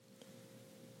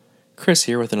Chris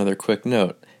here with another quick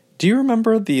note. Do you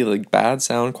remember the bad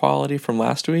sound quality from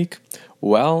last week?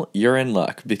 Well, you're in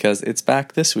luck because it's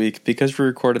back this week because we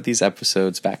recorded these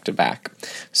episodes back to back.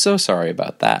 So sorry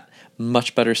about that.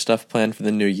 Much better stuff planned for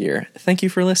the new year. Thank you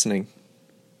for listening.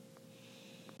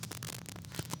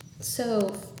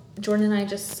 So, Jordan and I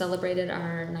just celebrated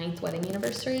our 9th wedding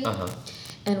anniversary.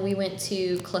 And we went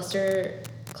to Clusters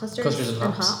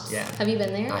and Hops. Yeah. Have you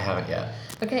been there? I haven't yet.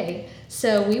 Okay,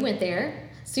 so we went there.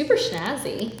 Super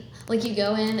snazzy. Like, you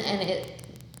go in and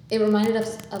it reminded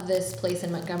us of this place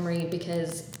in Montgomery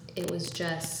because it was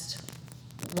just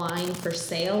wine for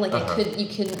sale. Like, you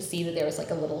couldn't see that there was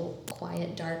like a little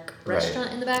quiet, dark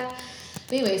restaurant in the back.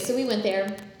 But anyway, so we went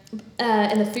there,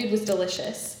 and the food was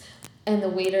delicious, and the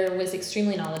waiter was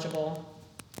extremely knowledgeable,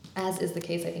 as is the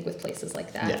case, I think, with places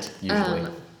like that. Yeah,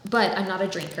 usually. But I'm not a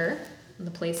drinker. And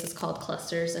the place is called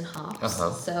Clusters and Hops.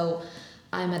 So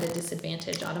I'm at a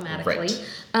disadvantage automatically. Right.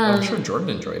 I'm sure Jordan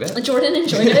enjoyed it. Jordan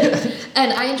enjoyed it.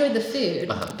 And I enjoyed the food.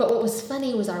 But what was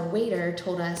funny was our waiter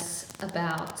told us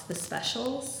about the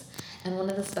specials. And one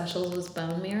of the specials was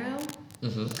bone marrow.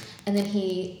 And then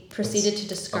he proceeded to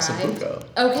describe... Ossobuco.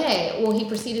 Okay. Well, he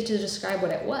proceeded to describe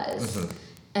what it was.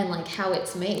 And like how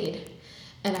it's made.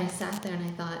 And I sat there and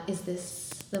I thought, is this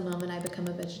the moment I become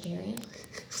a vegetarian?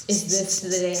 Is this the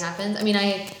day it happens? I mean,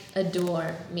 I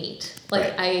adore meat.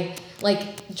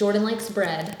 Like Jordan likes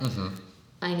bread.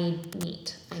 I need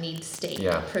meat. I need steak,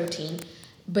 protein.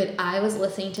 But I was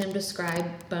listening to him describe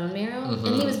bone marrow,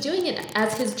 and he was doing it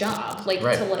as his job,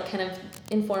 to kind of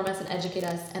inform us and educate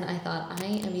us. And I thought, I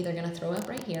am either going to throw up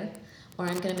right here, or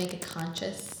I'm going to make a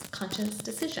conscious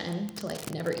decision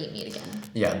to never eat meat again.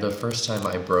 Yeah, the first time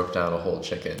I broke down a whole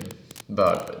chicken,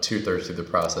 about 2/3 through the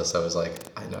process, I was like,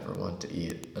 I never want to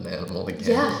eat an animal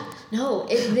again. Yeah, no.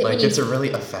 It's a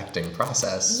really affecting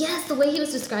process. Yes, the way he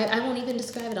was described, I won't even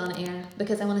describe it on air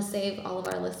because I want to save all of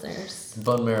our listeners.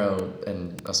 Bone marrow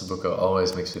and ossobuco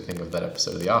always makes me think of that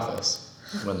episode of The Office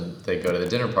when they go to the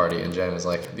dinner party and Jen is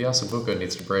like, the ossobuco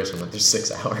needs to braise. I'm like, there's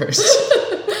 6 hours.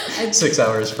 6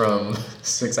 hours from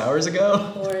 6 hours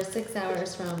ago? Or 6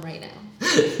 hours from right now.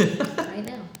 Right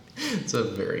now. It's a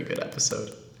very good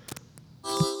episode.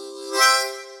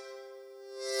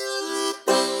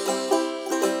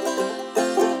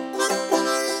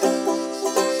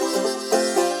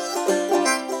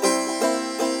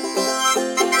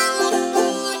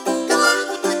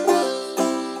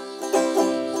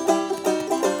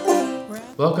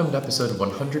 Welcome to episode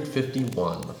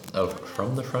 151 of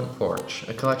From the Front Porch,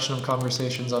 a collection of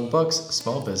conversations on books,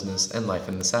 small business, and life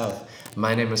in the South.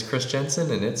 My name is Chris Jensen,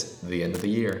 and it's the end of the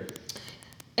year.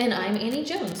 And I'm Annie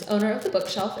Jones, owner of The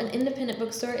Bookshelf, an independent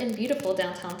bookstore in beautiful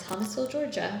downtown Thomasville,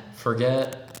 Georgia.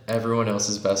 Forget everyone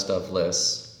else's best of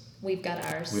lists. We've got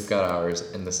ours. We've got ours,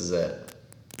 and this is it.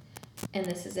 And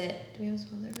this is it. Do we have a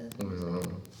sponsor for this? No.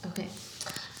 Okay.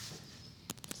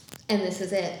 And this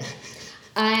is it.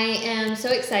 I am so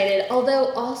excited,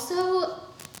 although also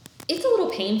it's a little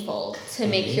painful to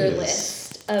make your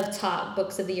list of top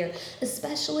books of the year,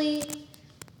 especially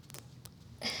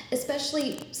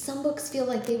some books feel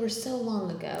like they were so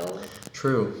long ago.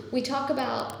 True. We talk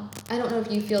about, I don't know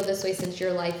if you feel this way since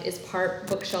your life is part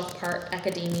bookshelf, part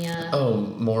academia. Oh,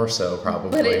 more so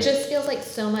probably. But it just feels like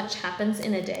so much happens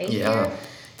in a day here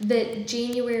that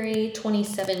January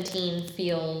 2017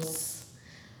 feels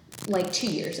like 2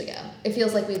 years ago. It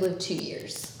feels like we lived 2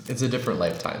 years. It's a different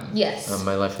lifetime. Yes.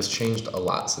 My life has changed a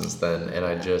lot since then, and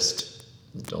I just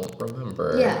don't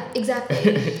remember. Yeah,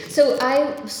 exactly. So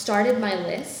I started my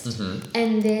list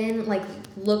and then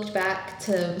looked back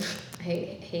to, I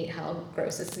hate how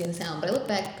gross this is going to sound, but I looked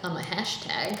back on my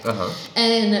hashtag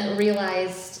and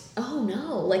realized, oh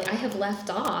no, I have left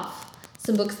off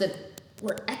some books that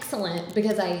were excellent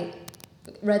because I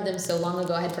read them so long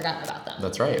ago I had forgotten about them.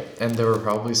 That's right. And there were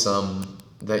probably some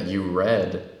that you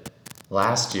read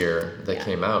last year that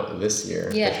came out this year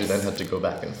that you then had to go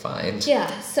back and find.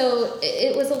 Yeah, so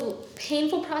it was a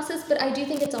painful process, but I do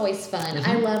think it's always fun.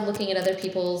 I love looking at other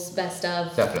people's best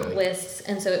of lists,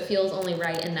 and so it feels only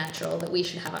right and natural that we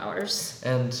should have ours.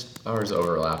 And ours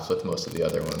overlaps with most of the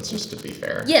other ones, just to be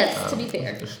fair. Yes, to be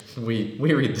fair. We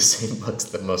read the same books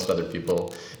that most other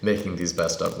people making these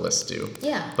best of lists do.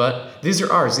 Yeah. But these are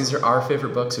ours. These are our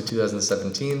favorite books of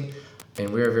 2017. And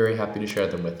we are very happy to share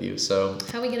them with you. So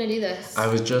how are we going to do this? I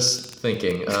was just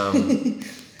thinking,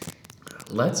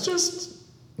 let's just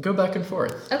go back and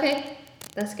forth. Okay,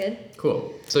 that's good.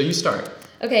 Cool. So you start.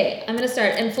 Okay, I'm going to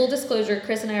start. And full disclosure,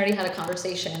 Chris and I already had a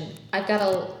conversation. I've got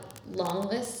a long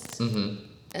list and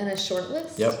a short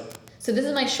list. Yep. So this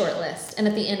is my short list. And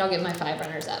at the end, I'll give my 5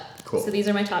 runners up. Cool. So these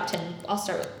are my top 10. I'll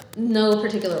start with no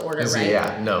particular order, right?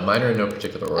 Yeah, no, mine are in no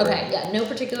particular order. Okay, yeah, no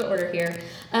particular order here.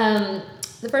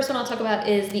 The first one I'll talk about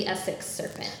is The Essex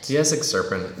Serpent. The Essex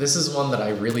Serpent. This is one that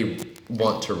I really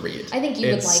want to read. I think you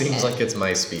would like it. It seems like it's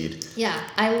my speed. Yeah,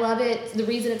 I love it. The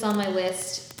reason it's on my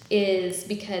list is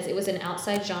because it was an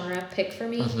outside genre pick for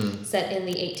me, set in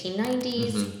the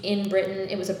 1890s in Britain.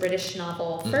 It was a British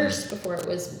novel first before it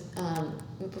was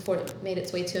before it made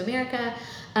its way to America.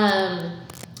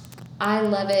 I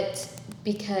love it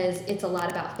because it's a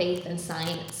lot about faith and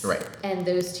science. Right. And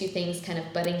those two things kind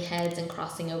of butting heads and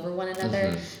crossing over one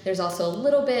another. There's also a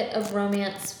little bit of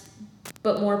romance,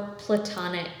 but more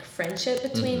platonic friendship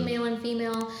between male and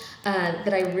female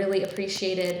that I really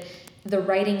appreciated. The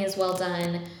writing is well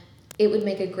done. It would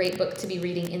make a great book to be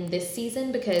reading in this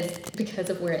season because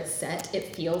of where it's set.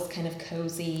 It feels kind of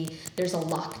cozy. There's a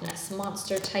Loch Ness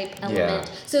monster type element.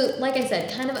 Yeah. So, like I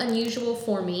said, kind of unusual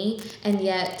for me, and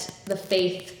yet the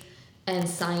faith and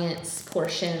science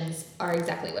portions are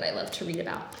exactly what I love to read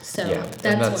about. So that's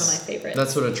one of my favorites.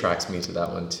 That's what attracts me to that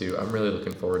one too. I'm really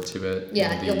looking forward to it.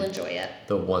 Yeah, you'll enjoy it.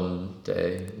 The one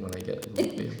day when I will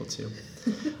be able to.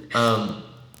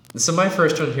 So my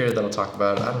first one here that I'll talk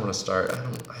about, I don't want to start. I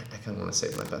kind of want to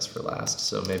save my best for last.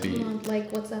 So maybe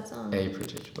like what's that song? A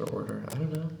particular order. I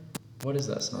don't know. What is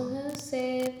that song? I'll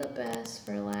save the best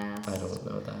for last. I don't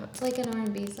know that. It's like an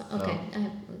R&B song. Okay, never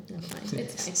mind.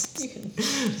 It's fine. You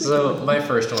can. So my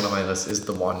first one on my list is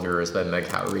The Wanderers by Meg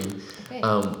Howry. Okay.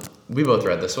 We both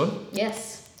read this one.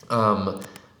 Yes.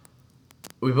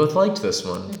 We both liked this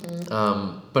one.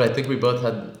 But I think we both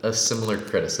had a similar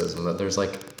criticism that there's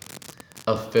like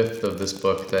a fifth of this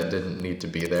book that didn't need to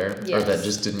be there, or that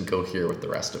just didn't go here with the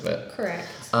rest of it. Correct.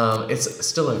 It's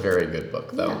still a very good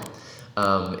book though.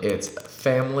 Yeah. It's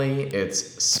family,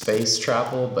 it's space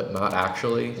travel, but not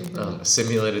actually.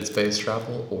 Simulated space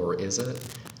travel, or is it?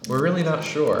 We're really not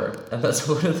sure. And that's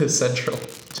one of the central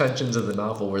tensions of the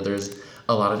novel, where there's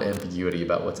a lot of ambiguity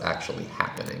about what's actually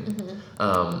happening.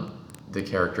 The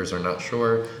characters are not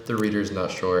sure, the reader's not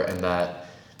sure, and that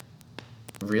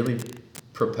really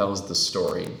propels the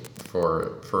story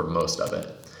for most of it.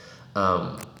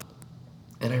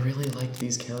 And I really liked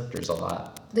these characters a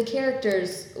lot. The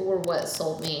characters were what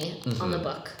sold me on the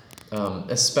book.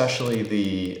 Especially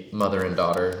the mother and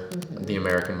daughter, the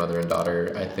American mother and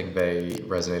daughter. I think they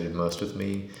resonated most with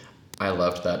me. I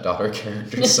loved that daughter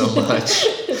character so much.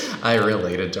 I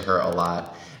related to her a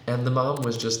lot. And the mom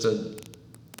was just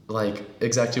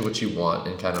exactly what you want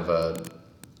in kind of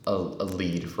a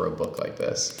lead for a book like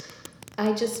this.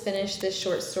 I just finished this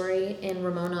short story in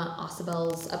Ramona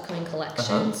Osabel's upcoming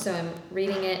collection, so I'm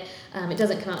reading it. It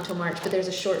doesn't come out until March, but there's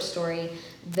a short story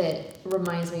that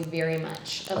reminds me very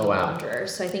much of The Wanderer,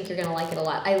 so I think you're going to like it a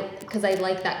lot. Because I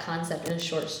like that concept in a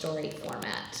short story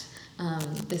format.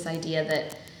 This idea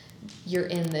that you're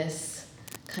in this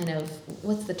kind of,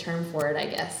 what's the term for it, I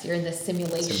guess? You're in this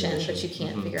simulation. But you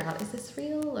can't figure out, is this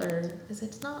real or is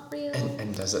it not real?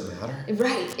 And does it matter?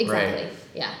 Right, exactly. Right.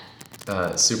 Yeah.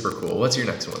 Super cool. What's your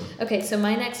next one? Okay, so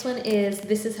my next one is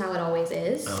This Is How It Always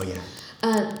Is. Oh,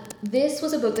 yeah. This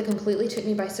was a book that completely took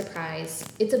me by surprise.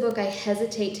 It's a book I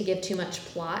hesitate to give too much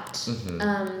plot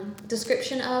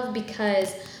description of,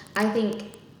 because I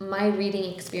think my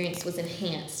reading experience was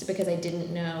enhanced because I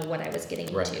didn't know what I was getting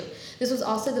into. This was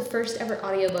also the first ever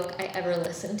audiobook I ever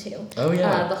listened to. Oh,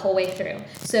 yeah. The whole way through.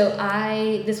 So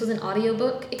this was an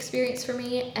audiobook experience for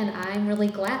me, and I'm really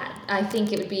glad. I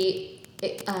think it would be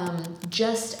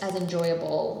just as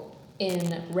enjoyable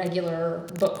in regular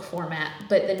book format,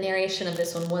 but the narration of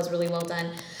this one was really well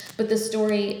done. But the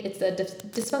story, it's a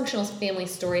dysfunctional family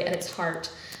story at its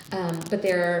heart, but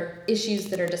there are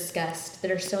issues that are discussed that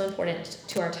are so important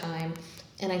to our time,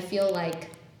 and I feel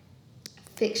like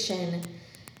fiction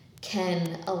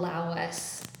can allow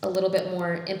us a little bit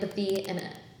more empathy and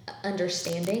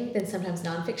understanding than sometimes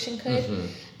nonfiction could.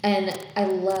 And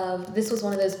this was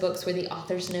one of those books where the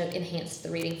author's note enhanced the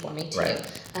reading for me too,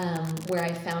 where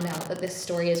I found out that this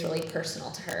story is really personal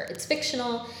to her. It's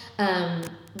fictional,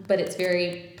 but it's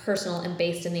very personal and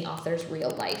based in the author's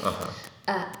real life.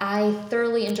 I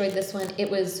thoroughly enjoyed this one. It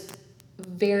was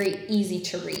very easy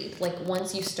to read. Like,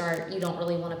 once you start, you don't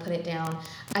really want to put it down.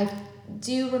 I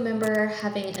do remember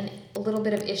having a little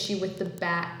bit of issue with the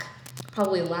back.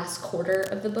 Probably last quarter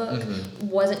of the book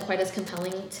wasn't quite as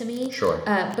compelling to me.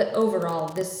 But overall,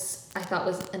 this I thought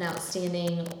was an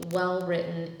outstanding,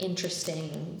 well-written,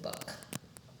 interesting book.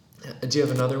 Do you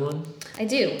have another one? I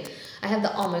do. I have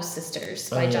The Almost Sisters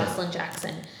by Jocelyn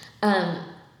Jackson.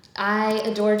 I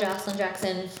adore Jocelyn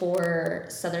Jackson for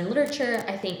Southern literature.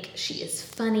 I think she is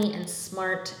funny and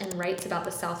smart and writes about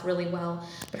the South really well.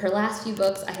 But her last few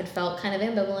books I had felt kind of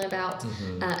ambivalent about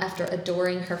after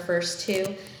adoring her first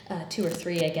two or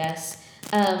three, I guess.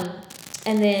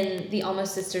 And then The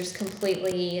Almost Sisters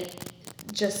completely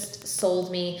just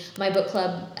sold me. My book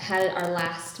club had our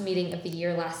last meeting of the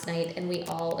year last night, and we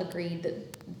all agreed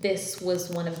that this was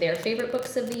one of their favorite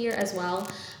books of the year as well.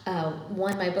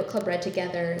 One my book club read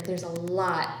together. There's a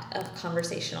lot of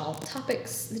conversational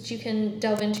topics that you can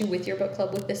delve into with your book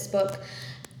club with this book.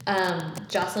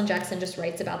 Jocelyn Jackson just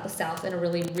writes about the South in a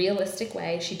really realistic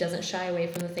way. She doesn't shy away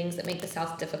from the things that make the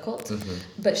South difficult,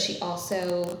 but she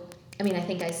also, I mean, I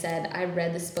think I said I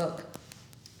read this book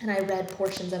and I read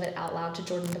portions of it out loud to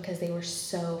Jordan because they were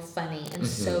so funny and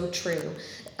so true.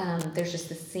 There's just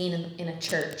this scene in a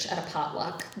church at a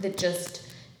potluck that just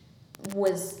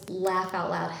was laugh out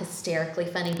loud, hysterically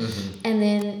funny. And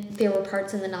then there were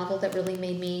parts in the novel that really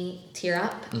made me tear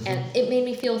up, and it made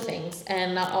me feel things,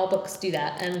 and not all books do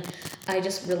that. And I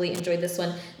just really enjoyed this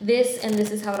one. This and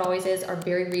This Is How It Always Is are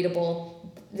very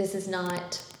readable. This is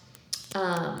not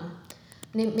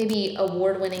maybe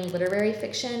award-winning literary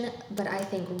fiction, but I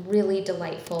think really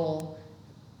delightful,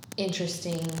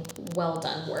 interesting,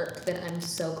 well-done work that I'm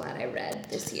so glad I read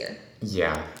this year.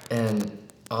 Yeah, and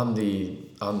on the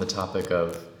topic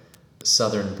of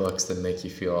Southern books that make you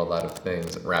feel a lot of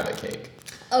things, Rabbit Cake.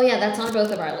 Oh yeah, that's on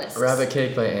both of our lists. Rabbit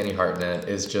Cake by Annie Hartnett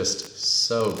is just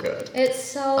so good. It's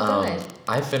so good.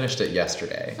 I finished it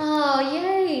yesterday. Oh,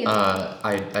 yay!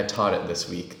 I taught it this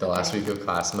week, the last week of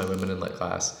class, my Women in Lit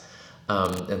class.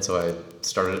 And so I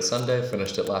started it Sunday,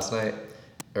 finished it last night,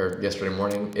 or yesterday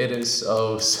morning. It is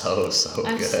so good.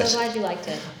 I'm so glad you liked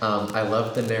it. I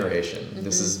love the narration.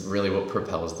 This is really what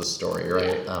propels the story,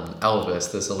 right? Yeah.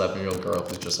 Elvis, this 11-year-old girl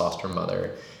who just lost her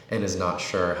mother and is not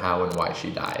sure how and why she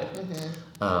died.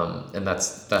 And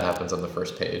that happens on the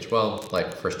first page. Well,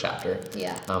 like first chapter.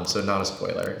 Yeah. So not a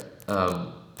spoiler.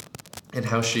 And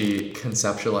how she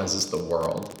conceptualizes the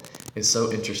world is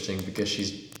so interesting because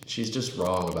she's just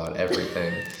wrong about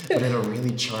everything, but in a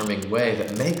really charming way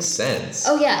that makes sense.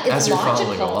 Oh yeah, it's as you're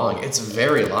logical. following along. It's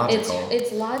very logical.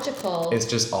 It's logical. It's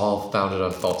just all founded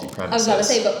on faulty I premises. was about to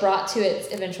say, but brought to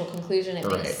its eventual conclusion, it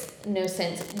Right. makes no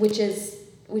sense, which is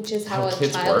how a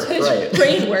kids work, childhood right.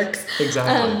 brain works.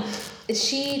 Exactly.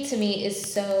 She, to me,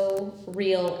 is so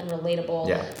real and relatable.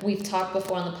 Yeah. We've talked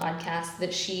before on the podcast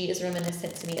that she is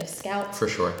reminiscent to me of Scout. For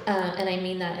sure. And I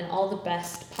mean that in all the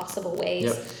best possible ways.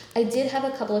 Yep. I did have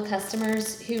a couple of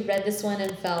customers who read this one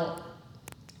and felt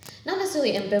not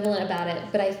necessarily ambivalent about it,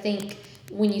 but I think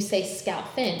when you say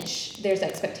Scout Finch, there's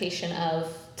expectation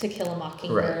of To Kill a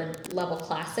Mockingbird level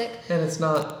classic. And it's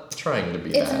not trying to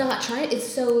be It's that. not trying. It's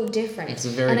so different. It's a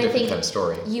very and different I think kind of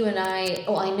story. You and I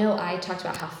know I talked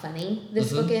about how funny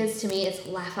this book is. To me, it's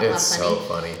laugh out loud It's funny. so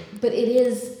funny. But it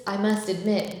is, I must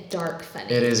admit, dark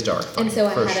funny. It is dark funny, And so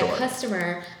I for had sure. a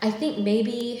customer, I think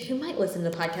maybe, who might listen to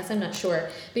the podcast, I'm not sure.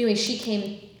 But anyway, she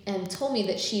came and told me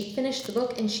that she finished the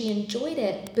book and she enjoyed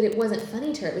it, but it wasn't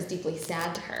funny to her. It was deeply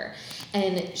sad to her.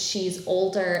 And she's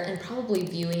older and probably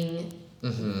viewing... I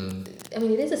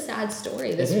mean, it is a sad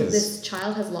story. This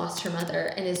child has lost her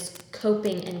mother and is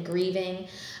coping and grieving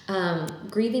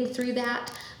through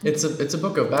that. It's a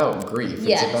book about grief.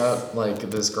 Yes. It's about like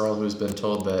this girl who's been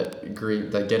told that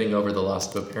getting over the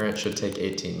loss of a parent should take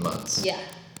 18 months. Yeah.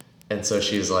 And so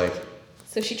she's like,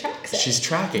 So she tracks it. she's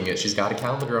tracking it. She's got a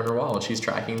calendar on her wall and she's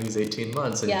tracking these 18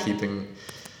 months and Yeah.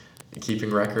 keeping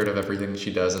record of everything that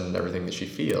she does and everything that she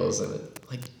feels, and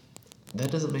that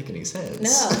doesn't make any sense.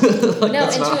 No. Like, No,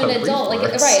 that's and not to how an grief adult,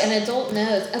 works. an adult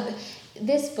knows.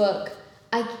 This book,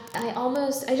 I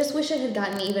just wish it had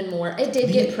gotten even more. It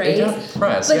did get praise. It got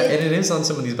press, but yeah, and it is on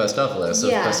some of these best of lists, of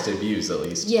Yeah. best debuts at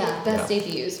least. Yeah, best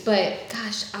debuts. But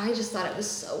gosh, I just thought it was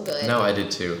so good. No, I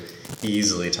did too.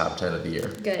 Easily top 10 of the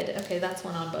year. Good. Okay, that's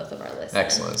one on both of our lists.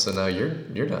 Excellent. So now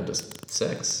you're down to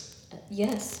 6.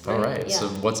 Yes. All right. Yeah. So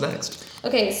what's next?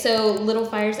 Okay, so Little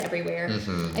Fires Everywhere,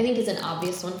 Mm-hmm. I think is an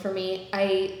obvious one for me.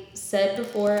 I said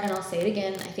before, and I'll say it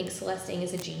again, I think Celeste Ng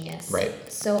is a genius. Right.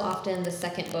 So often the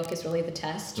second book is really the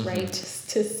test, right? Just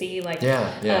to see, like,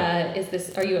 Yeah.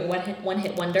 are you a one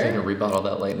hit wonder? You're going to rebottle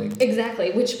that lightning.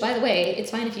 Exactly, which, by the way,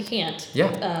 it's fine if you can't.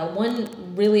 Yeah. One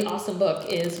really awesome book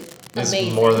is It's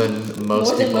amazing. more than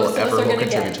most people most of us ever are will gonna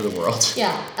contribute get. to the world.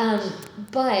 Yeah,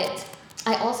 but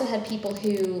I also had people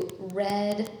who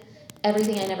read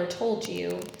Everything I Never Told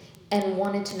You and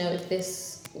wanted to know if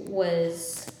this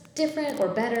was different or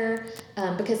better,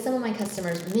 because some of my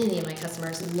customers, many of my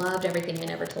customers, loved Everything I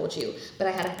Never Told You, but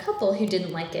I had a couple who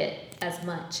didn't like it as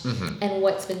much. And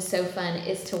what's been so fun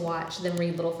is to watch them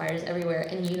read Little Fires Everywhere,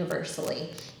 and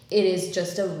universally, it is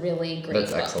just a really great book.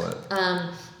 That's excellent.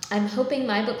 I'm hoping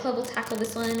my book club will tackle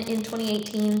this one in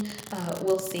 2018.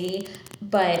 We'll see.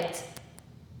 But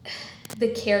the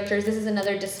characters, this is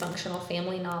another dysfunctional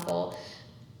family novel.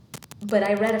 But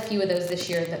I read a few of those this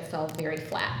year that fell very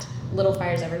flat. Little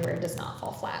Fires Everywhere does not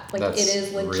fall flat. Like, That's it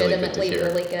is legitimately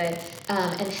really good.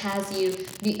 And has you,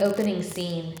 the opening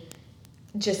scene,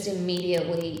 just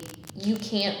immediately, you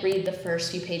can't read the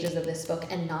first few pages of this book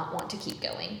and not want to keep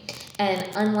going. And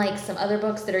unlike some other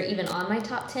books that are even on my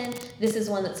top 10, this is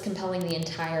one that's compelling the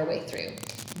entire way through.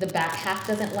 The back half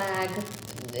doesn't lag.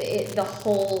 The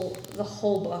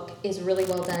whole book is really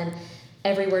well done.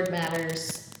 Every word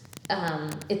matters.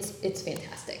 It's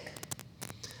fantastic.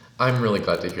 I'm really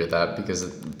glad to hear that, because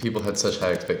people had such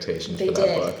high expectations for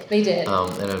that book. They did.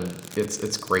 And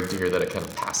it's great to hear that it kind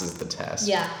of passes the test.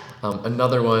 Yeah.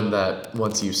 Another one that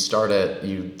once you start it,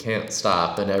 you can't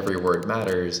stop, and Every Word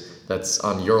Matters, that's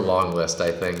on your long list,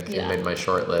 I think, and made my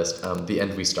short list, The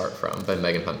End We Start From by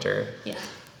Megan Hunter. Yeah.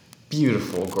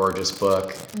 Beautiful, gorgeous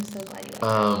book. I'm so glad you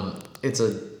liked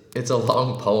it. It's a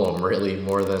long poem, really,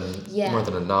 more than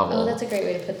a novel. Oh, that's a great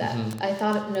way to put that. I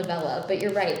thought novella, but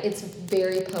you're right. It's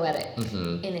very poetic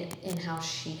in how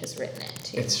she has written it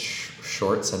too. It's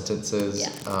short sentences,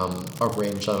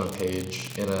 arranged on a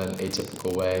page in an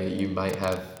atypical way. You might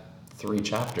have 3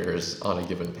 chapters on a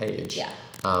given page. Yeah.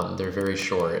 They're very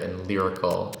short and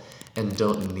lyrical, and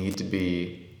don't need to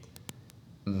be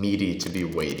meaty to be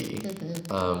weighty.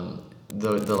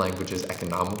 The language is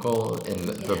economical in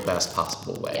the best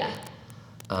possible way.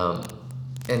 Yeah.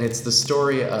 And it's the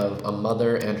story of a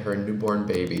mother and her newborn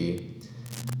baby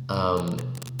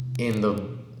in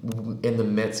the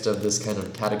midst of this kind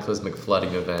of cataclysmic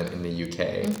flooding event in the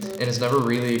UK. And it's never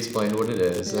really explained what it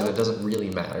is, and it doesn't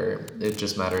really matter. It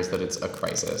just matters that it's a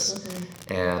crisis,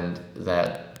 and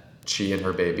that she and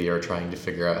her baby are trying to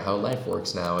figure out how life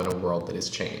works now in a world that has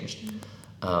changed.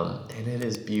 And it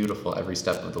is beautiful every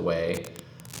step of the way.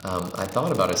 I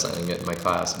thought about assigning it in my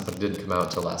class, but it didn't come out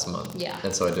until last month. Yeah.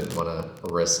 And so I didn't want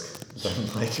to risk them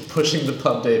like pushing the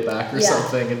pub date back or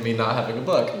something and me not having a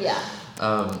book. Yeah.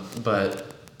 But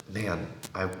man,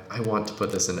 I want to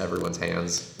put this in everyone's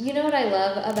hands. You know what I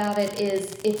love about it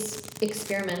is it's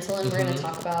experimental, and we're going to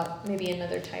talk about maybe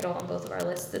another title on both of our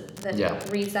lists that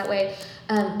reads that way.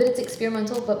 But it's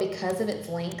experimental, but because of its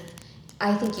length,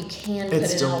 I think you can put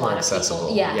it in a lot of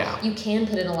people. Yeah, you can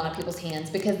put it in a lot of people's hands,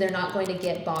 because they're not going to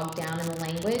get bogged down in the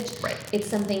language. Right. It's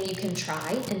something you can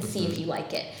try and see if you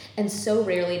like it. And so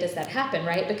rarely does that happen,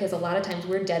 right? Because a lot of times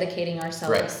we're dedicating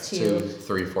ourselves to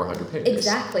 300-400 pages.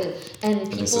 Exactly. And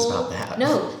people, this is not that.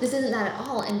 No, this isn't that at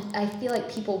all. And I feel like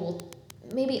people will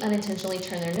maybe unintentionally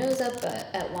turn their nose up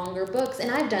at longer books.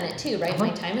 And I've done it too, right? My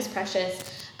time is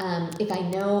precious. If I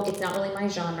know it's not really my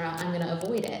genre, I'm going to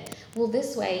avoid it. Well,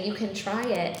 this way you can try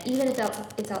it, even if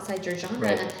it's outside your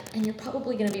genre, and you're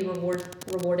probably going to be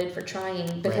rewarded for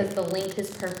trying, because the length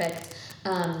is perfect.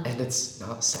 And it's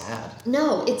not sad.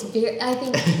 No, it's I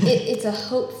think it's a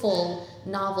hopeful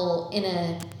novel in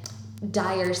a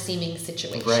dire seeming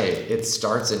situation. Right. It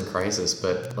starts in crisis,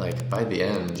 but like by the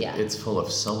end, it's full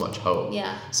of so much hope.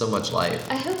 Yeah. So much life.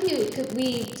 I hope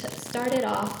we started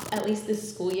off, at least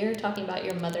this school year, talking about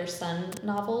your mother-son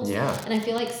novels. Yeah. And I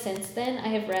feel like since then I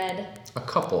have read a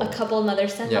couple of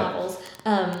mother-son novels.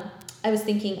 I was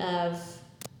thinking of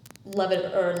Love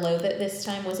It or Loathe It this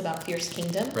time was about Fierce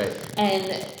Kingdom. Right.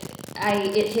 And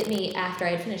it hit me after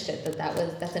I had finished it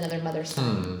that's another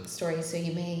mother-son story. So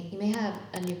you may have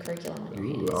a new curriculum on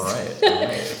your hands. All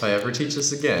right. If I ever teach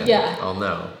this again, I'll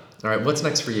know. All right. What's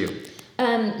next for you?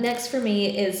 Next for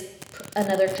me is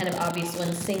another kind of obvious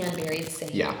one, Sing Unburied Sing.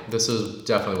 Yeah, this is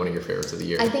definitely one of your favorites of the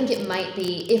year. I think it might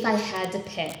be, if I had to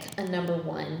pick a number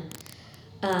one,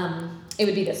 it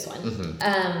would be this one.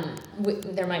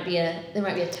 There might be a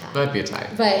tie. Might be a tie.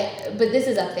 But this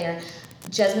is up there.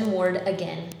 Jesmyn Ward,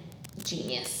 again,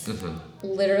 genius.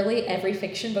 Literally every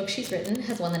fiction book she's written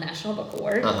has won the National Book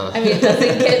Award. I mean,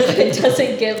 it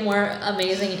doesn't get more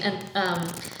amazing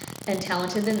and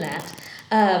talented than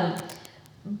that.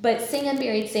 But Sing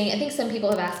Unburied Sing, I think some people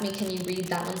have asked me, can you read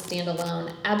that one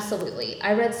standalone? Absolutely.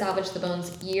 I read Salvage the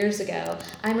Bones years ago.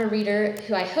 I'm a reader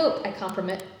who I hope I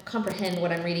comprehend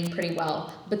what I'm reading pretty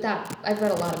well, but I've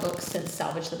read a lot of books since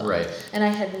Salvage the Bones. Right. And I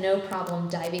had no problem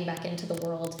diving back into the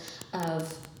world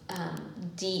of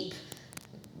deep,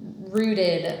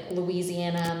 rooted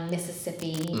Louisiana,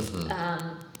 Mississippi,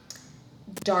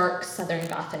 dark Southern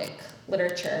Gothic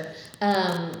literature.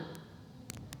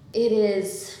 it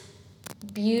is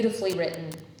beautifully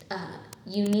written,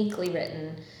 uniquely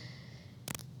written,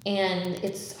 and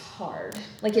it's hard.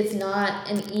 Like, it's not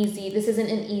this isn't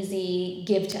an easy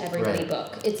give to everybody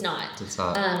book. It's not. It's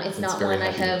not. It's not one I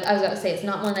was about to say, it's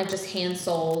not one I've just hand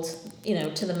sold,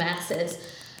 to the masses.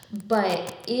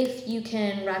 But if you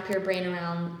can wrap your brain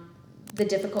around the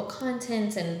difficult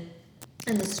content and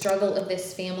the struggle of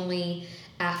this family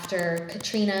after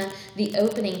Katrina, the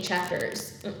opening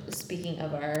chapters, speaking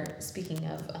of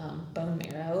bone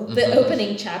marrow, the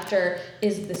opening chapter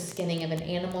is the skinning of an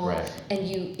animal, and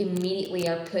you immediately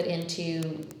are put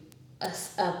into a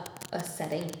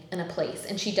setting and a place,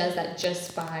 and she does that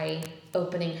just by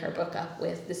opening her book up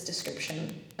with this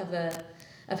description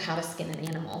of how to skin an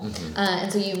animal.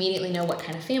 And so you immediately know what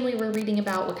kind of family we're reading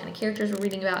about, what kind of characters we're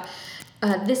reading about.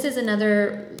 This is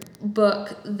another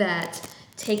book that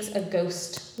takes a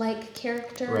ghost-like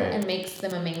character and makes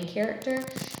them a main character.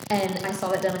 And I saw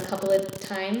that done a couple of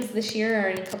times this year, or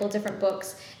in a couple of different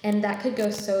books, and that could go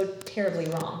so terribly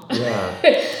wrong. Yeah.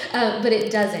 But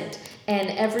it doesn't. And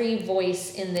every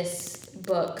voice in this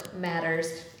book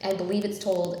matters. I believe it's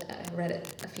told, I read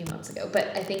it a few months ago, but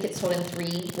I think it's told in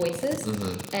 3 voices.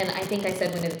 And I think I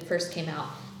said when it first came out,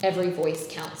 every voice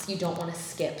counts. You don't want to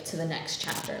skip to the next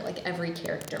chapter. Like, every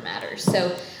character matters.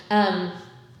 So,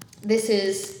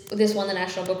 this won the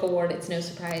National Book Award. It's no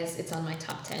surprise. It's on my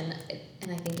top 10,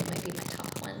 and I think it might be my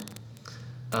top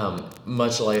 1.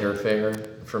 Much lighter fare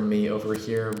from me over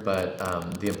here, but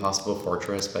The Impossible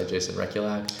Fortress by Jason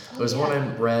Rekulak was one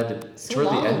I read toward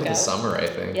the end of the summer, I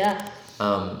think. Yeah.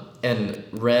 And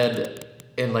read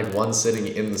in like one sitting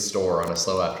in the store on a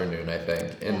slow afternoon, I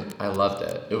think, and I loved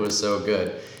it. It was so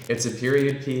good. It's a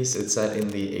period piece. It's set in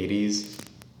the 80s,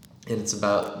 and it's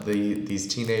about these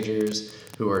teenagers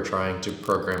who are trying to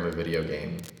program a video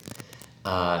game,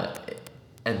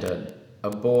 and a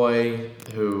boy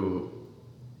who,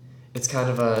 it's kind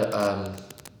of a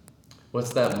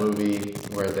what's that movie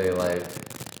where they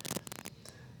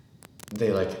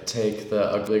take the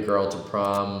ugly girl to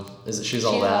prom? Is it She's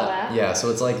All That? Yeah, so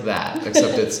it's like that,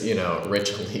 except it's,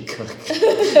 Rachel Lee Cook.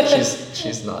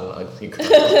 she's not an ugly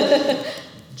girl.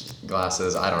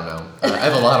 Glasses, I don't know. I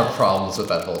have a lot of problems with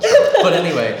that whole trope. But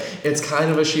anyway, it's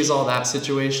kind of a She's All That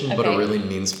situation, but a really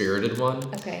mean-spirited one.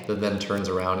 That then turns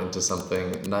around into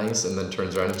something nice, and then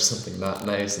turns around into something not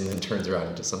nice, and then turns around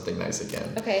into something nice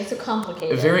again. Okay, so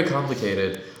complicated. Very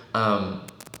complicated.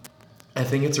 I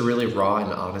think it's a really raw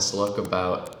and honest look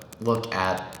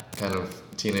at kind of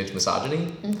teenage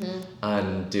misogyny,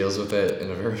 and deals with it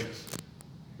in a very,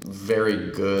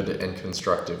 very good and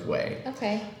constructive way.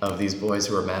 Okay. Of these boys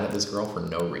who are mad at this girl for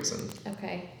no reason.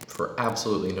 Okay. For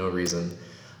absolutely no reason.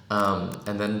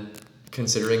 And then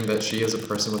considering that she is a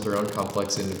person with her own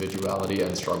complex individuality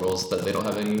and struggles that they don't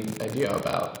have any idea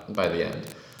about by the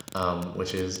end,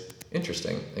 which is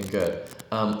interesting and good.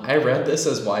 I read this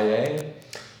as YA.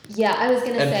 Yeah, I was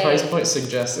going to say... And Price Point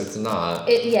suggests it's not.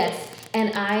 Yes.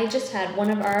 And I just had one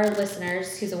of our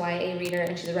listeners who's a YA reader,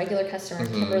 and she's a regular customer,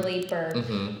 Kimberly Burr,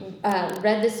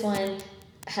 read this one,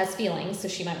 has feelings, so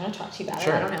she might want to talk to you about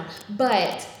it. I don't know.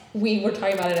 But we were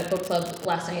talking about it at book club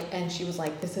last night, and she was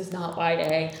like, this is not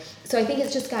YA. So I think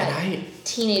it's just got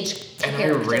teenage characters. And I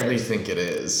really think it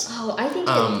is. Oh, I think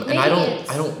and I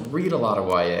don't read a lot of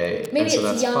YA. Maybe so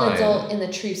it's young adult in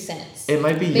the true sense. It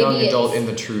might be young adult in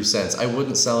the true sense. I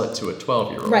wouldn't sell it to a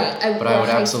 12-year-old. Right. But I would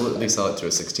absolutely sell it to a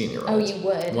 16-year-old. Oh, you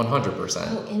would? 100%.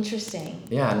 Oh, interesting.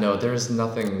 Yeah, no, there's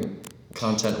nothing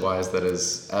content-wise that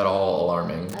is at all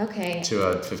alarming to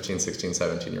a 15, 16,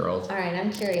 17-year-old. All right,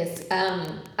 I'm curious.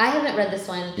 I haven't read this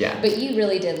one, but you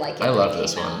really did like it. I loved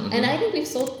this one. And I think we've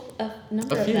sold a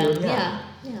number of them.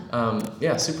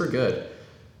 Yeah, super good.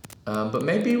 But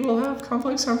maybe we'll have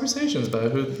complex conversations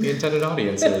about who the intended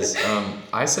audience is.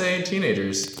 I say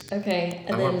teenagers. Okay.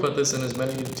 I want to put this in as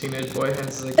many teenage boy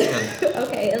hands as I can.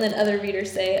 Okay, and then other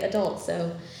readers say adults,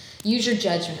 so use your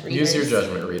judgment, readers. Use your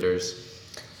judgment, readers.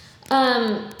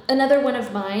 Another one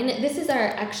of mine, this is our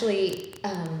actually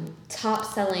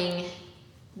top-selling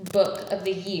book of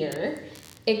the year,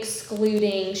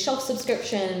 excluding shelf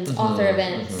subscriptions, author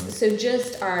events, so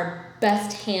just our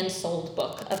best hand-sold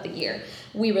book of the year.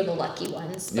 We Were the Lucky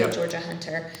Ones by Georgia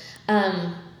Hunter.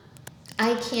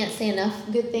 I can't say enough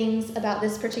good things about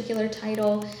this particular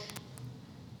title.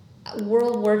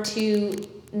 World War II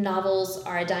novels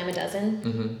are a dime a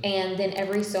dozen, and then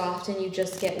every so often you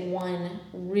just get one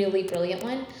really brilliant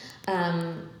one.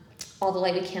 All the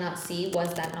Light We Cannot See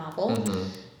was that novel.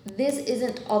 This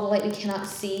isn't All the Light We Cannot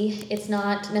See. It's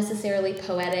not necessarily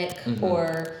poetic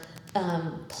or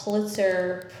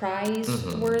Pulitzer Prize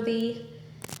worthy,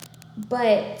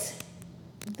 but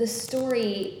the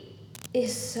story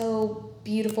is so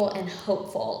beautiful and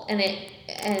hopeful,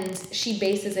 and she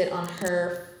bases it on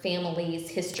her family's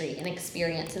history and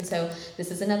experience. And so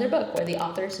this is another book where the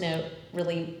author's note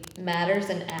really matters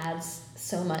and adds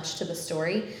so much to the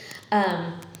story.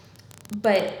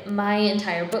 But my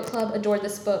entire book club adored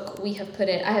this book. I have put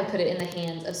it in the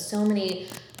hands of so many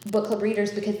book club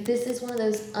readers because this is one of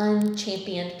those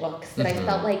unchampioned books that I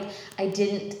felt like I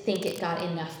didn't think it got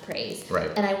enough praise. Right.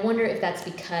 And I wonder if that's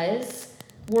because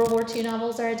World War II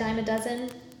novels are a dime a dozen.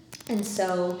 And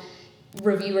so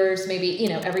reviewers,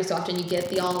 maybe, every so often you get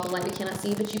the All the Light We Cannot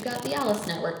See, but you've got the Alice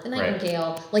Network, the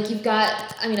Nightingale. Right. Like you've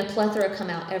got, a plethora come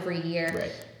out every year.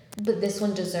 Right. But this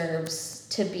one deserves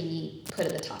to be put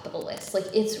at the top of the list. Like,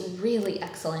 it's really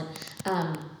excellent.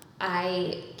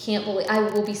 I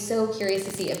will be so curious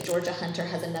to see if Georgia Hunter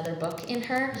has another book in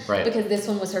her. Right. Because this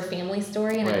one was her family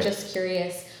story, and right. I'm just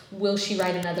curious, will she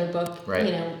write another book?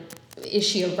 Right. Is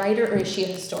she a writer or is she a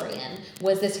historian?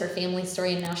 Was this her family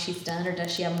story and now she's done, or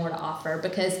does she have more to offer?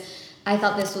 Because I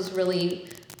thought this was really,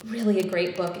 really a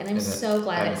great book, and I'm so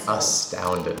glad I'm it's sold.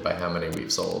 Astounded by how many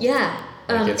we've sold. Yeah.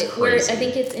 It's crazy. I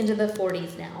think it's into the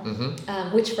 40s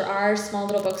now, which for our small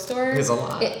little bookstore is a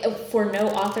lot. For no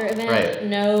author event, right.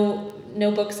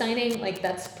 no book signing, like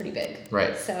that's pretty big.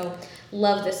 Right. So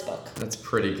love this book. That's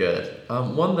pretty good.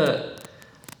 One that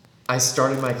I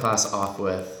started my class off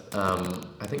with,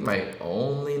 I think my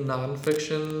only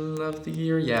nonfiction of the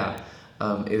year,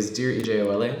 is Dear E.J.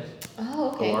 Owele.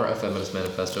 Oh, okay. Or A Feminist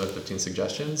Manifesto with 15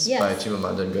 Suggestions yes. by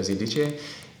Chimamanda Ngozi Adichie.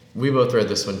 We both read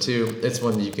this one too. It's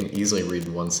one that you can easily read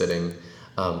in one sitting.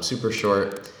 Super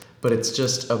short, but it's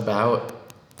just about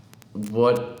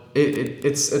what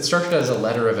it's structured as a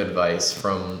letter of advice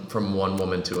from one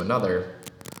woman to another,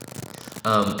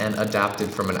 and adapted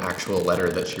from an actual letter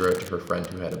that she wrote to her friend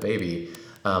who had a baby,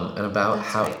 and about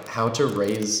how to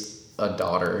raise a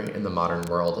daughter in the modern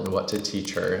world and what to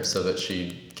teach her so that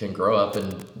she can grow up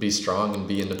and be strong and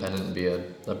be independent and be a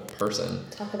person.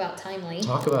 Talk about timely.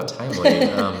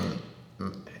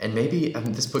 And maybe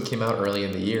this book came out early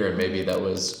in the year, and maybe that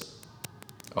was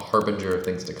a harbinger of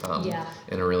things to come. Yeah.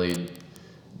 In a really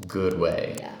good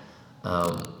way. Yeah.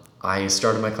 I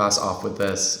started my class off with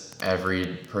this.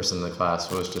 Every person in the class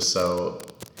was just so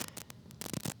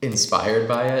inspired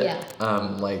by it. Yeah.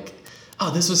 Oh,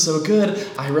 this was so good.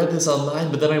 I read this online,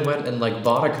 but then I went and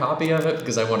bought a copy of it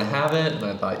because I want to have it, and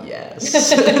I thought, yes.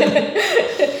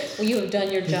 Well, you have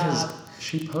done your job.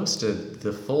 She posted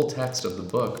the full text of the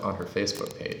book on her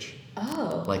Facebook page.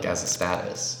 Oh. As a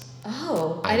status.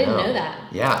 Oh, I didn't know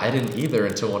that. Yeah, I didn't either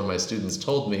until one of my students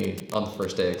told me on the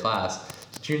first day of class,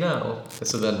 did you know?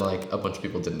 So then a bunch of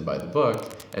people didn't buy the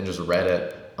book and just read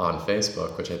it on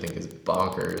Facebook, which I think is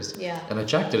bonkers. Yeah. And I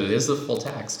checked it is the full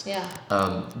text. Yeah.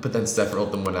 But then several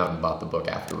of them went out and bought the book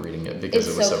after reading it because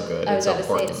it was so good. I was about to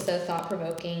say it's so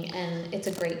thought-provoking, and it's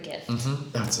a great gift.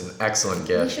 That's an excellent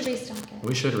gift.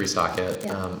 We should restock it.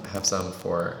 Yeah. Have some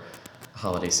for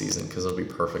holiday season because it'll be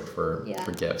perfect for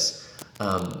gifts.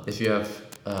 If you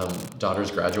have daughters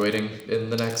graduating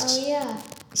in the next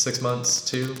 6 months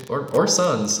too, or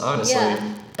sons, honestly,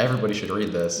 everybody should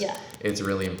read this. Yeah. It's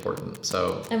really important.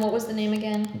 So. And what was the name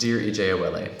again? Dear E.J.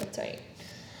 Owele. That's right.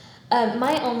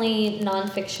 My only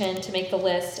nonfiction to make the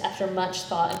list after much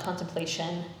thought and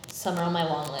contemplation, some are on my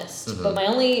long list, but my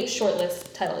only short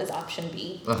list title is Option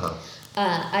B.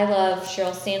 I love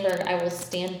Sheryl Sandberg. I will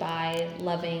stand by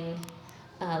loving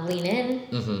Lean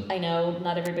In. I know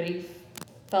not everybody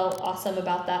felt awesome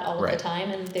about that all of the time,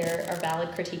 and there are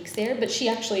valid critiques there, but she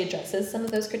actually addresses some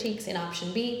of those critiques in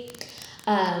Option B.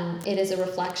 It is a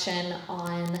reflection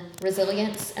on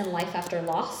resilience and life after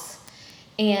loss,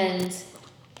 and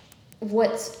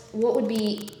what would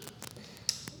be,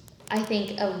 I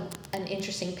think, an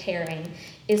interesting pairing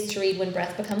is to read When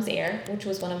Breath Becomes Air, which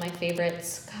was one of my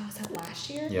favorites. God, was that last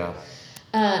year? Yeah.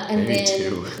 And maybe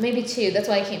then maybe two. That's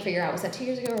why I can't figure out, was that 2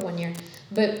 years ago or 1 year?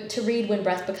 But to read When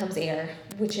Breath Becomes Air,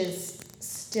 which is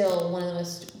still one of the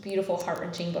most beautiful,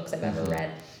 heart-wrenching books I've ever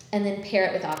read, and then pair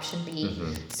it with Option B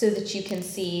so that you can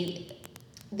see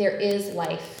there is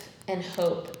life and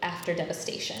hope after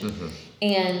devastation.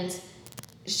 And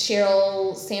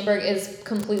Sheryl Sandberg is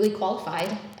completely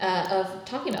qualified of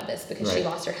talking about this because she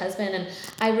lost her husband, and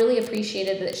I really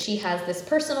appreciated that she has this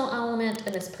personal element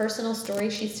and this personal story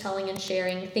she's telling and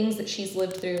sharing, things that she's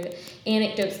lived through,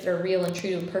 anecdotes that are real and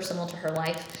true and personal to her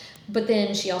life, but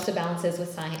then she also balances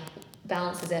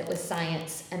it with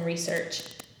science and research.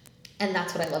 And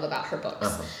that's what I love about her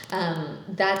books.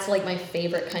 That's my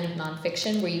favorite kind of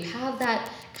nonfiction, where you have that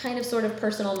kind of sort of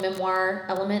personal memoir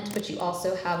element, but you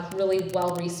also have really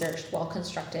well-researched,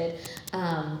 well-constructed,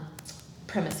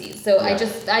 premises. So Yeah.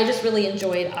 I just really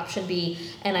enjoyed option B,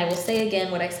 and I will say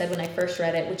again what I said when I first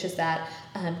read it, which is that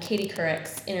Katie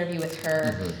Couric's interview with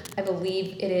her, I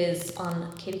believe it is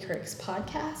on Katie Couric's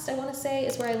podcast, I want to say,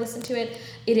 is where I listened to it.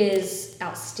 It is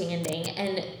outstanding,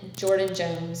 and Jordan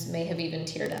Jones may have even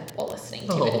teared up while listening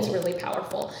to it. It's really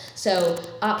powerful. So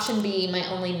option B, my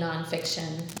only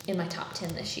nonfiction in my top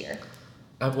 10 this year.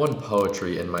 I have one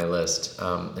poetry in my list,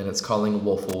 and it's Calling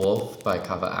Wolf a Wolf by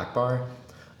Kaveh Akbar.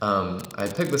 I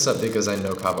picked this up because I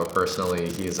know Kaveh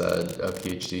personally. He's a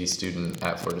PhD student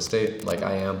at Florida State, like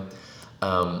I am.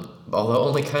 Although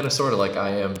only kind of sort of like I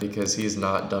am, because he's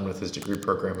not done with his degree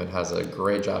program and has a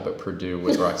great job at Purdue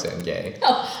with Roxane Gay.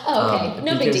 Okay.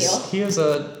 No big deal. He is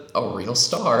a real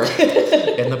star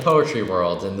in the poetry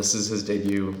world, and this is his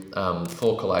debut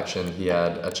full collection. He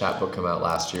had a chapbook come out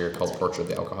last year called Portrait of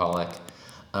the Alcoholic.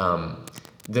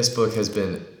 This book has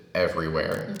been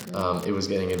everywhere. It was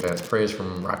getting advanced praise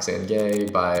from Roxane Gay,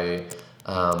 by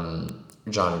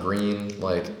John Green.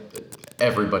 Like,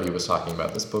 everybody was talking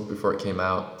about this book before it came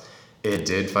out. It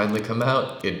did finally come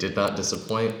out. It did not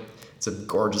disappoint. It's a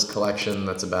gorgeous collection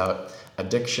that's about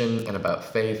addiction and about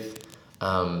faith,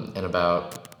 and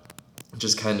about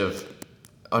just kind of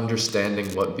understanding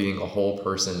what being a whole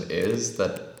person is,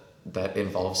 that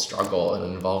involves struggle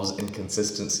and involves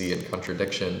inconsistency and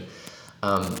contradiction.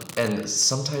 And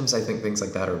sometimes I think things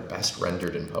like that are best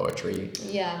rendered in poetry.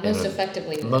 Yeah, most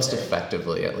effectively. Most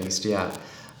effectively, at least, yeah.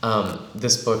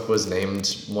 This book was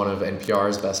named one of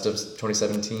NPR's best of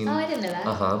 2017. Oh, I didn't know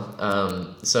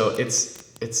that. So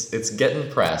it's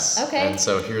getting press. Okay. And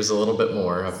so here's a little bit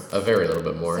more, a very little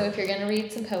bit more. So if you're going to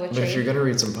read some poetry. If you're going to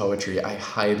read some poetry, I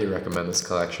highly recommend this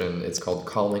collection. It's called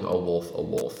Calling a Wolf a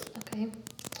Wolf. Okay.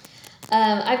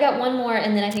 I've got one more,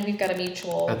 and then I think we've got a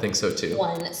mutual. I think so too.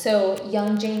 One. So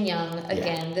Young Jane Young,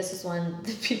 again, This is one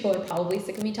that people are probably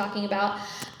sick of me talking about.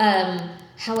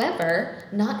 However,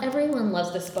 not everyone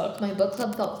loves this book. My book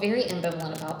club felt very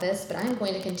ambivalent about this, but I'm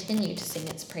going to continue to sing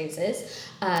its praises.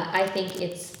 I think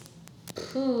it's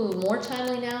more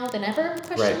timely now than ever,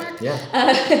 question mark? Yeah.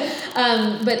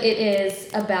 But it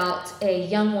is about a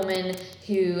young woman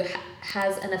who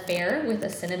has an affair with a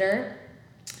senator,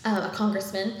 a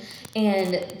congressman,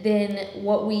 and then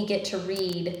what we get to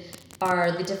read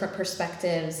are the different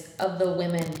perspectives of the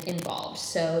women involved.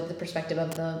 So the perspective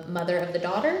of the mother of the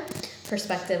daughter,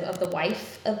 perspective of the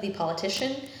wife of the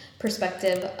politician,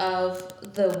 perspective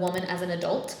of the woman as an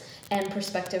adult, and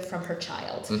perspective from her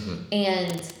child.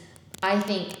 And I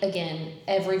think, again,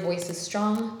 every voice is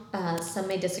strong. Some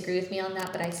may disagree with me on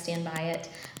that, but I stand by it.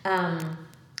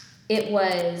 It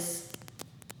was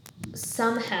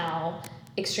somehow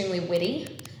extremely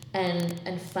witty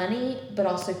and funny, but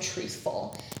also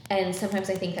truthful. And sometimes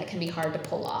I think that can be hard to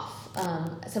pull off.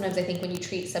 Sometimes I think when you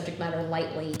treat subject matter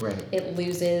lightly, it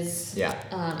loses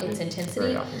its intensity.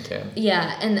 Very often can.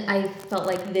 Yeah, and I felt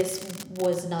like this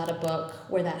was not a book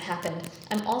where that happened.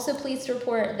 I'm also pleased to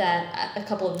report that a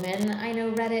couple of men I know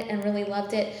read it and really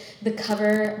loved it. The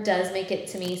cover does make it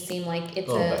to me seem like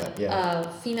it's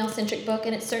a female-centric book,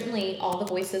 and it's certainly all the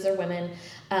voices are women.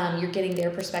 You're getting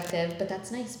their perspective, but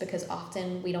that's nice because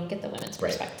often we don't get the women's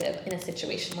perspective in a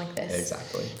situation like this.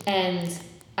 Exactly. And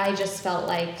I just felt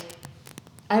like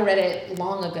I read it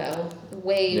long ago,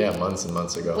 months and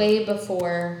months ago. way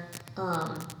before,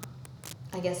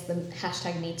 I guess, the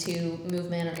 #MeToo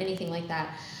movement or anything like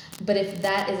that. But if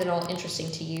that is at all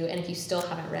interesting to you, and if you still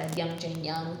haven't read Young Jane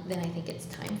Young, then I think it's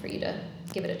time for you to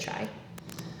give it a try.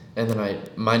 And then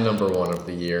my number one of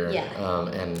the year,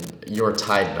 and your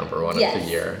tied number one of the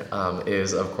year,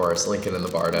 is, of course, Lincoln in the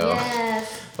Bardo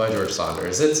by George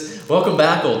Saunders. Welcome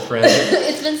back, old friend.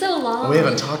 It's been so long. We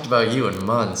haven't talked about you in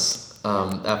months.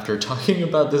 After talking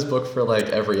about this book for like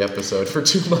every episode for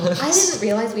 2 months. I didn't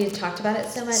realize we had talked about it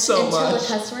so much until a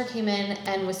customer came in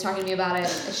and was talking to me about it.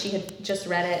 She had just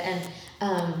read it,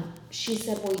 and she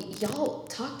said, well, y'all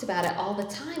talked about it all the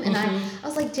time. And I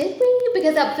was like, did we?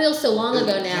 Because that feels so long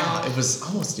ago now. Yeah, it was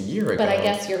almost a year ago. But I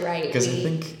guess you're right. Because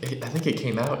I think it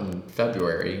came out in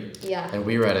February. Yeah. And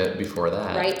we read it before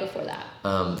that. Right before that.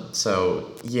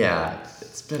 So yeah,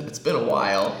 it's been a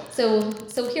while. So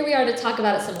here we are to talk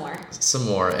about it some more. Some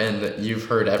more, and you've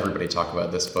heard everybody talk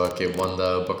about this book. It won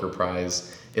the Booker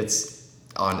Prize. It's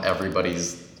on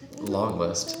everybody's long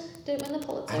list. Did it win the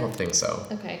Pulitzer? I don't think so.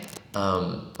 Okay.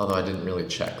 Although I didn't really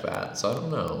check that, so I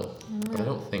don't know. But I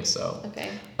don't think so.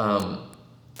 Okay.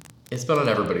 It's been on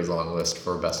everybody's long list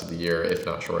for best of the year, if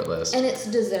not short list. And it's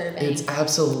deserving. It's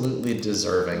absolutely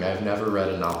deserving. I've never read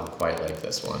a novel quite like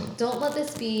this one. Don't let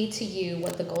this be to you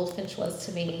what The Goldfinch was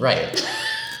to me. Right.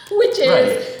 Which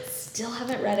is still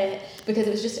haven't read it because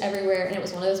it was just everywhere, and it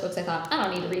was one of those books I thought, I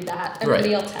don't need to read that.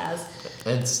 Everybody else has.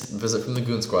 And it's Visit from the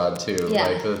Goon Squad, too. Yeah.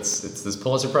 Like, it's this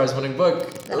Pulitzer Prize winning book.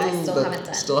 That I still haven't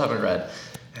done. Still haven't read.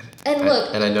 And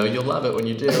look. And I know you'll love it when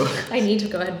you do. I need to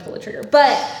go ahead and pull the trigger.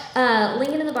 But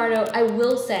Lincoln in the Bardo, I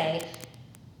will say,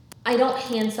 I don't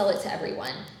hand sell it to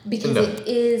everyone because it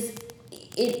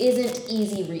isn't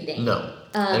easy reading. No.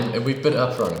 And we've been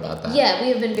upfront about that. Yeah, we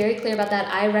have been very clear about that.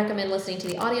 I recommend listening to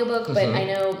the audiobook, but I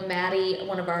know Maddie,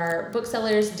 one of our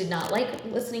booksellers, did not like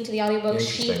listening to the audiobook.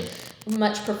 She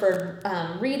much preferred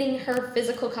reading her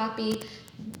physical copy.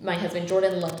 My husband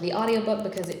Jordan loved the audiobook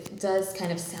because it does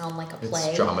kind of sound like a play.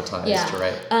 It's dramatized,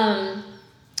 right?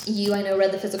 You, I know,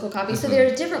 read the physical copy. So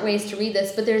there are different ways to read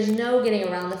this, but there's no getting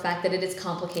around the fact that it is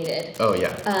complicated. Oh,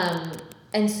 yeah.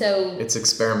 And so it's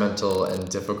experimental and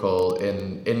difficult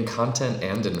in content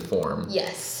and in form.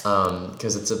 Yes.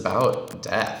 Because it's about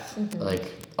death.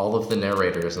 Like, all of the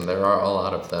narrators, and there are a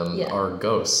lot of them, are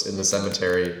ghosts in the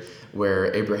cemetery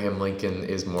where Abraham Lincoln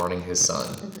is mourning his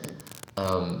son.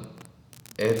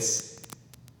 It's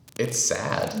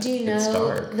sad. Do you know it's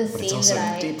dark, the but scene it's also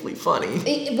that deeply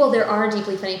funny. Well, there are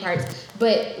deeply funny parts,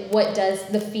 but what does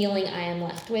the feeling I am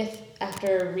left with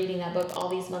after reading that book all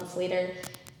these months later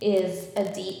is a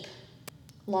deep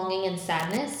longing and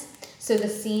sadness. So the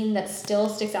scene that still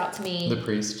sticks out to me The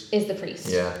priest. is the priest.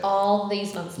 Yeah. All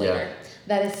these months later.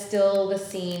 That is still the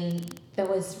scene that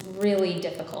was really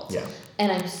difficult. Yeah.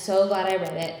 And I'm so glad I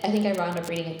read it. I think I wound up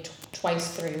reading it twice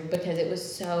through because it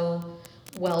was so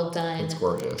well done. It's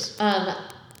gorgeous.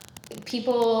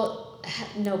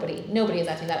 Nobody has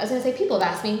asked me that. I was going to say people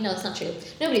have asked me. No, it's not true.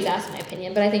 Nobody's asked my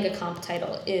opinion, but I think a comp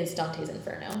title is Dante's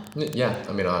Inferno. Yeah,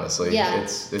 I mean, honestly,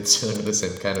 it's the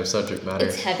same kind of subject matter.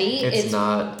 It's heavy. It's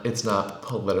not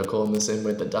political in the same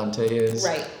way that Dante is.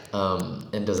 Right.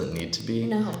 And doesn't need to be.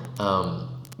 No.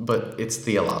 But it's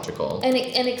theological. And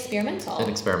experimental.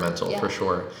 And experimental, for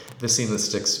sure. The scene that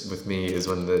sticks with me is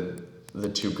when the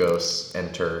two ghosts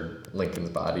enter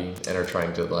Lincoln's body and are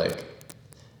trying to, like,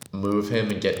 move him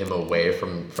and get him away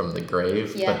from the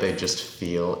grave, but they just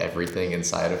feel everything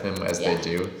inside of him as they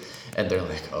do. And they're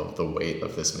like, oh, the weight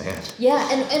of this man. Yeah,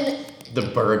 and the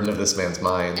burden of this man's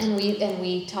mind. And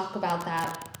we talk about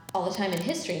that all the time in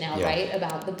history now, right?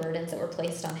 About the burdens that were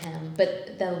placed on him,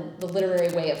 but the literary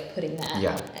way of putting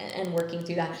that and working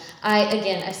through that.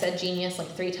 I've said genius like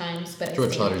 3 times, but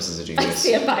George Saunders is a genius. I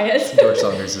stand by it. George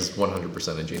Saunders is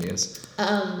 100% a genius.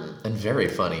 And very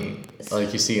funny.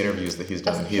 Like, you see interviews that he's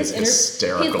done, he is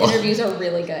hysterical. His interviews are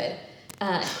really good.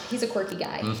 He's a quirky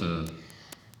guy.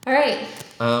 All right.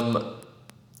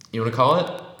 You want to call it?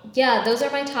 Yeah, those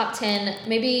are my top 10.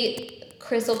 Maybe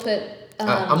Chris will put...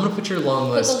 I'm going to put your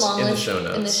long list in the show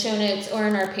notes. In the show notes or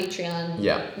in our Patreon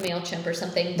MailChimp or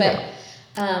something. But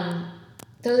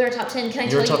those are our top 10. Can I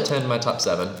tell you... Your top 10, my top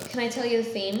 7. Can I tell you the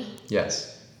theme?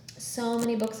 Yes. So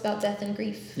many books about death and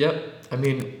grief. Yep. I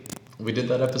mean, we did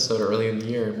that episode early in the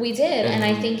year. We did, and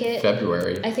I think it...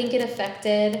 February. I think it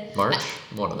affected... March?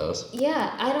 One of those.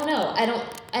 Yeah, I don't know. I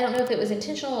don't know if it was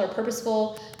intentional or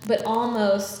purposeful, but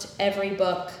almost every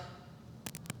book...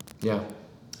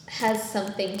 has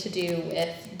something to do with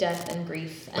death and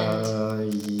grief.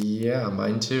 And yeah,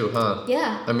 mine too, huh?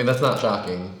 Yeah. I mean, that's not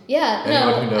shocking. Yeah,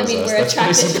 Anyone who knows I mean, us, we're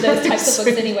attracted to those types of books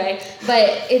surprising. anyway.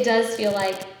 But it does feel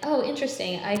like, oh,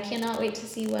 interesting. I cannot wait to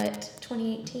see what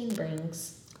 2018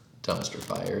 brings. Dumpster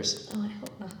fires. Oh, I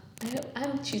hope not.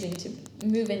 I'm choosing to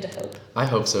move into hope. I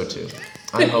hope so too.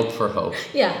 I hope for hope.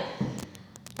 Yeah.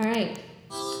 All right.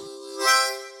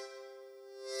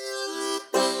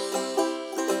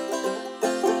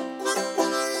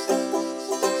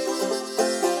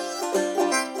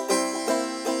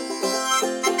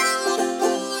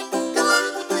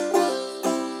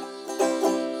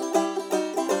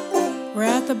 We're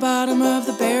at the bottom of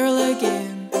the barrel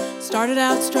again. Started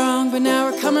out strong, but now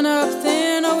we're coming up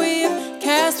thin. Oh, we've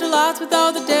cast our lots with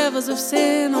all the devils of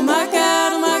sin. Oh my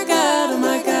God, oh my God, oh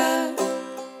my God.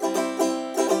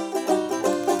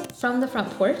 From the Front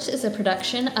Porch is a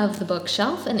production of The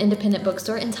Bookshelf, an independent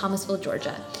bookstore in Thomasville,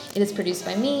 Georgia. It is produced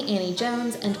by me, Annie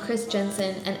Jones, and Chris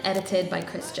Jensen, and edited by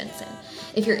Chris Jensen.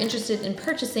 If you're interested in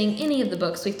purchasing any of the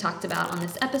books we've talked about on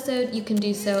this episode, you can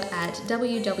do so at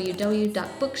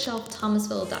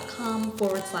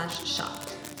www.bookshelfthomasville.com/shop.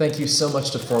 Thank you so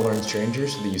much to Forlorn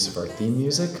Strangers for the use of our theme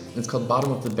music. It's called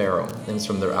Bottom of the Barrel, and it's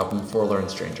from their album Forlorn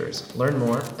Strangers. Learn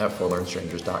more at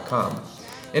forlornstrangers.com.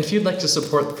 And if you'd like to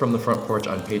support From the Front Porch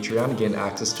on Patreon, gain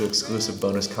access to exclusive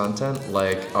bonus content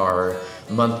like our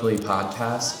monthly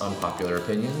podcast, Unpopular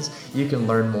Opinions, you can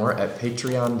learn more at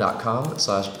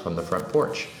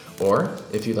patreon.com/fromthefrontporch. Or,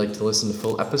 if you'd like to listen to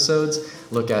full episodes,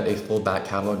 look at a full back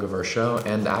catalog of our show,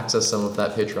 and access some of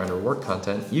that Patreon reward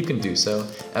content, you can do so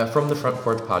at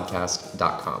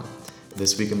FromTheFrontPorchPodcast.com.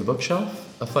 This week in the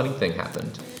bookshelf, a funny thing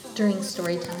happened. During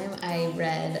story time, I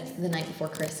read The Night Before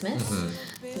Christmas,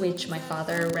 which my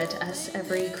father read to us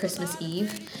every Christmas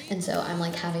Eve. And so I'm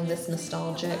like having this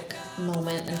nostalgic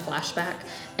moment and flashback.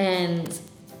 And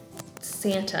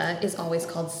Santa is always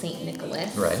called Saint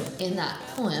Nicholas in that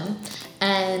poem.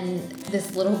 And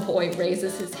this little boy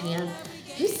raises his hand,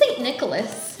 "Who's Saint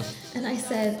Nicholas?" And I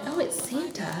said, "Oh, it's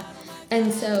Santa."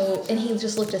 And he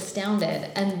just looked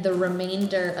astounded. And the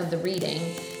remainder of the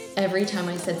reading, every time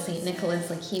I said Saint Nicholas,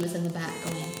 like he was in the back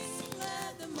going,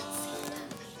 "Santa,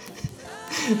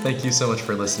 Santa." Thank you so much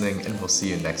for listening, and we'll see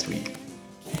you next week.